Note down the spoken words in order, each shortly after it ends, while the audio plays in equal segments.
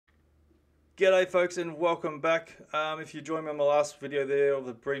G'day folks and welcome back. If you joined me on the last video there of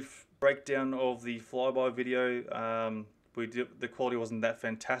the brief breakdown of the Flyby video, the quality wasn't that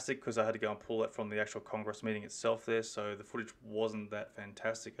fantastic because I had to go and pull that from the actual Congress meeting itself there, so the footage wasn't that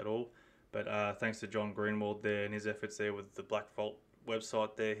fantastic at all. But thanks to John Greenwald there and his efforts there with the Black Vault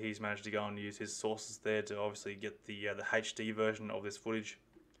website there, he's managed to go and use his sources there to obviously get the HD version of this footage.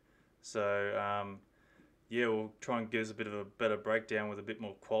 So yeah, we'll try and give us a bit of a better breakdown with a bit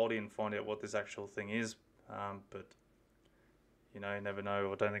more quality and find out what this actual thing is. But you know, you never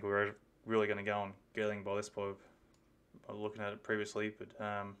know. I don't think we're really going to go on getting by this by looking at it previously. But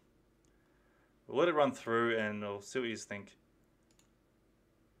we'll let it run through and we'll see what you think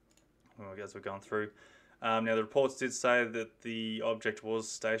as we're going through. Now the reports did say that the object was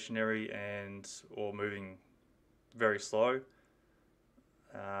stationary or moving very slow.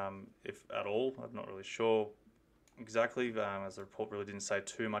 If at all, I'm not really sure exactly, as the report really didn't say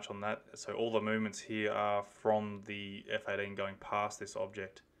too much on that. So all the movements here are from the F-18 going past this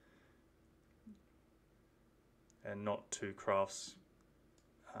object and not two crafts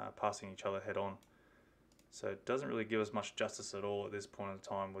passing each other head on. So it doesn't really give us much justice at all at this point in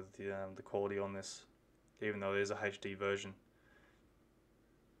time with the quality on this, even though there's a HD version.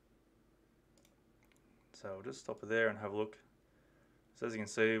 So we'll just stop it there and have a look. So as you can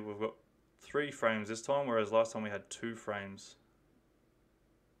see, we've got 3 frames this time, whereas last time we had 2 frames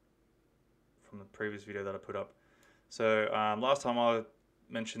from the previous video that I put up. So last time I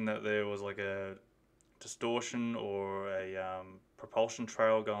mentioned that there was like a distortion or a propulsion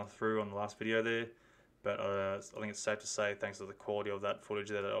trail going through on the last video there, but I think it's safe to say, thanks to the quality of that footage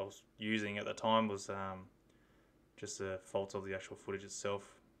that I was using at the time, was just a fault of the actual footage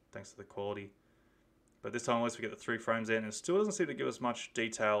itself, thanks to the quality. But this time at least we get the 3 frames in, and it still doesn't seem to give us much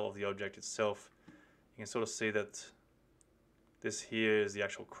detail of the object itself. You can sort of see that this here is the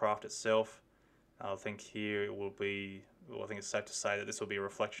actual craft itself. I think here it will be, well, I think it's safe to say that this will be a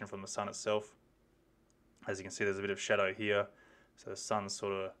reflection from the sun itself. As you can see, there's a bit of shadow here, so the sun's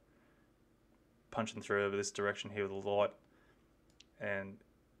sort of punching through over this direction here with the light. And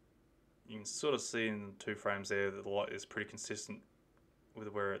you can sort of see in the 2 frames there that the light is pretty consistent with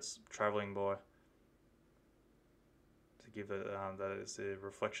where it's traveling by, give that is a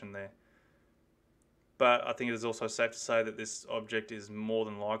reflection there. But I think it is also safe to say that this object is more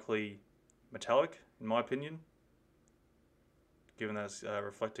than likely metallic, in my opinion, given that it's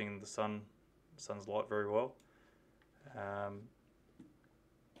reflecting the sun's light very well.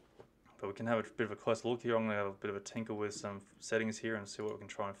 But we can have a bit of a closer look here. I'm going to have a bit of a tinker with some settings here and see what we can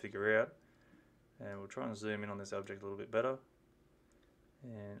try and figure out. And we'll try and zoom in on this object a little bit better.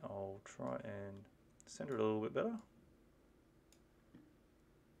 And I'll try and center it a little bit better.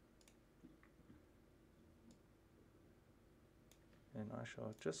 And I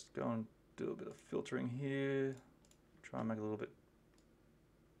shall just go and do a bit of filtering here, try and make it a little bit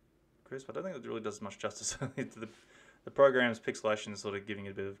crisp. I don't think it really does much justice. The program's pixelation is sort of giving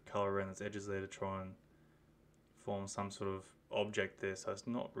it a bit of color around its edges there to try and form some sort of object there, so it's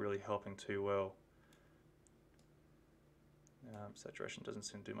not really helping too well. Saturation doesn't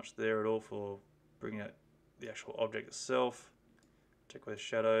seem to do much there at all for bringing out the actual object itself. Check with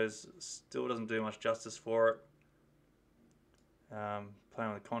shadows, still doesn't do much justice for it.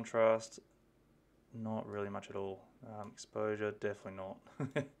 Playing with the contrast, not really much at all. Exposure, definitely not.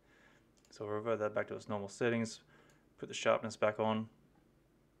 So we'll revert that back to its normal settings, put the sharpness back on,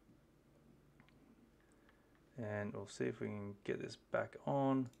 and we'll see if we can get this back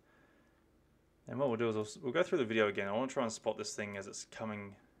on. And what we'll do is we'll go through the video again. I want to try and spot this thing as it's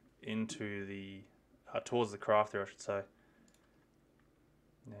coming into the, towards the craft there, I should say.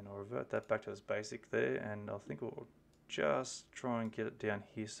 And I'll revert that back to its basic there, and I think we'll just try and get it down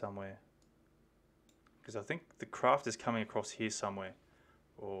here somewhere, because I think the craft is coming across here somewhere,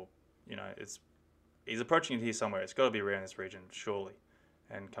 or you know, he's approaching it here somewhere. It's got to be around this region surely,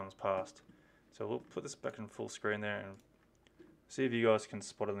 and comes past. So we'll put this back in full screen there and see if you guys can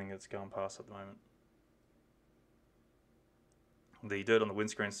spot anything that's going past at the moment. The dirt on the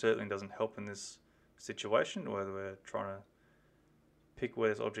windscreen certainly doesn't help in this situation, whether we're trying to pick where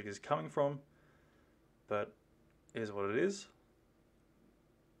this object is coming from, but is what it is.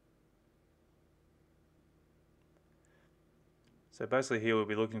 So basically here we'll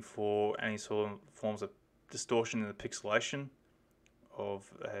be looking for any sort of forms of distortion in the pixelation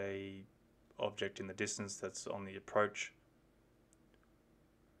of a object in the distance that's on the approach,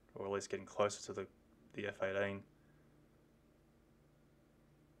 or at least getting closer to the F-18.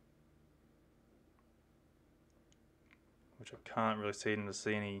 Which I can't really seem to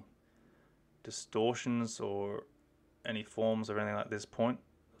see any distortions or any forms or anything like this point.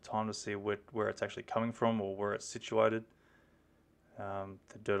 of time to see where it's actually coming from or where it's situated.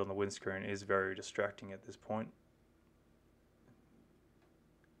 The dirt on the windscreen is very distracting at this point.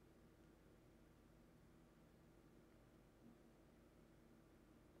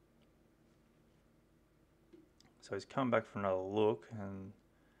 So he's come back for another look, and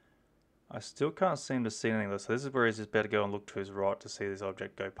I still can't seem to see anything. So this is where he's just better go and look to his right to see this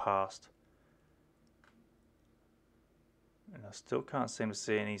object go past. And I still can't seem to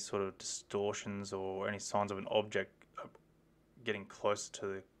see any sort of distortions or any signs of an object getting closer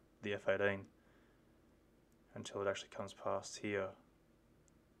to the F-18 until it actually comes past here.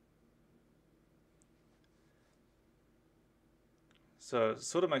 So it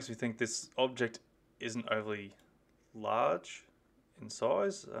sort of makes me think this object isn't overly large in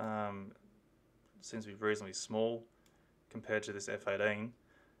size. It seems to be reasonably small compared to this F-18.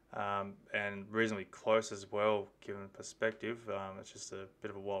 And reasonably close as well, given perspective. It's just a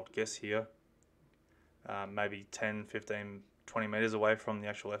bit of a wild guess here. Maybe 10, 15, 20 meters away from the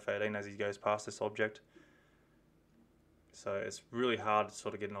actual F-18 as he goes past this object. So it's really hard to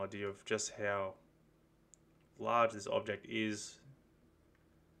sort of get an idea of just how large this object is.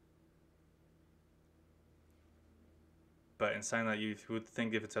 But in saying that, you would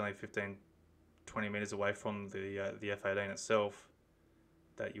think if it's only 15, 20 meters away from the F-18 itself,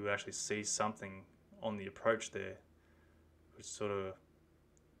 that you would actually see something on the approach there, which sort of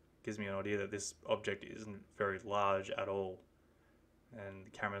gives me an idea that this object isn't very large at all, and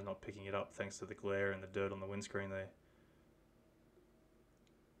the camera's not picking it up thanks to the glare and the dirt on the windscreen there.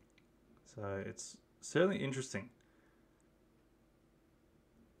 So it's certainly interesting,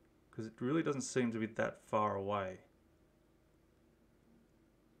 because it really doesn't seem to be that far away,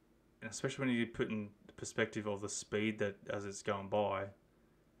 and especially when you put in perspective of the speed that as it's going by,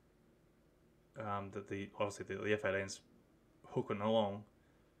 that obviously the F-18's hooking along,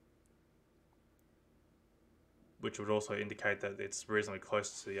 which would also indicate that it's reasonably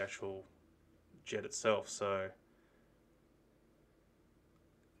close to the actual jet itself. So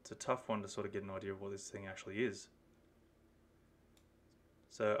it's a tough one to sort of get an idea of what this thing actually is.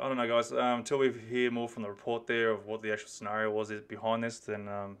 So I don't know, guys. Until we hear more from the report there of what the actual scenario was behind this, then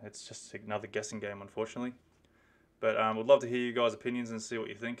it's just another guessing game, unfortunately. But would love to hear you guys' opinions and see what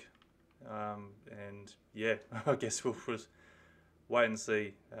you think. And yeah, I guess we'll just wait and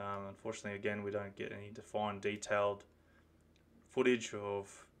see. Unfortunately, again, we don't get any defined, detailed footage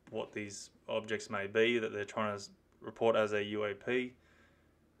of what these objects may be that they're trying to report as a UAP.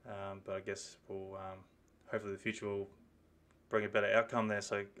 But I guess we'll hopefully the future will bring a better outcome there.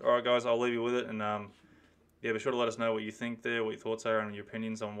 So, all right, guys, I'll leave you with it, and yeah, be sure to let us know what you think there, what your thoughts are, and your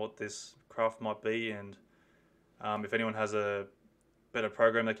opinions on what this craft might be, and if anyone has a better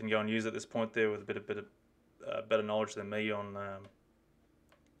program they can go and use at this point there with a bit of better knowledge than me on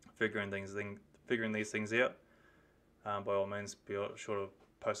figuring these things out, by all means be sure to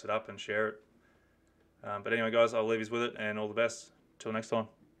post it up and share it. But anyway, guys, I'll leave you with it, and all the best till next time.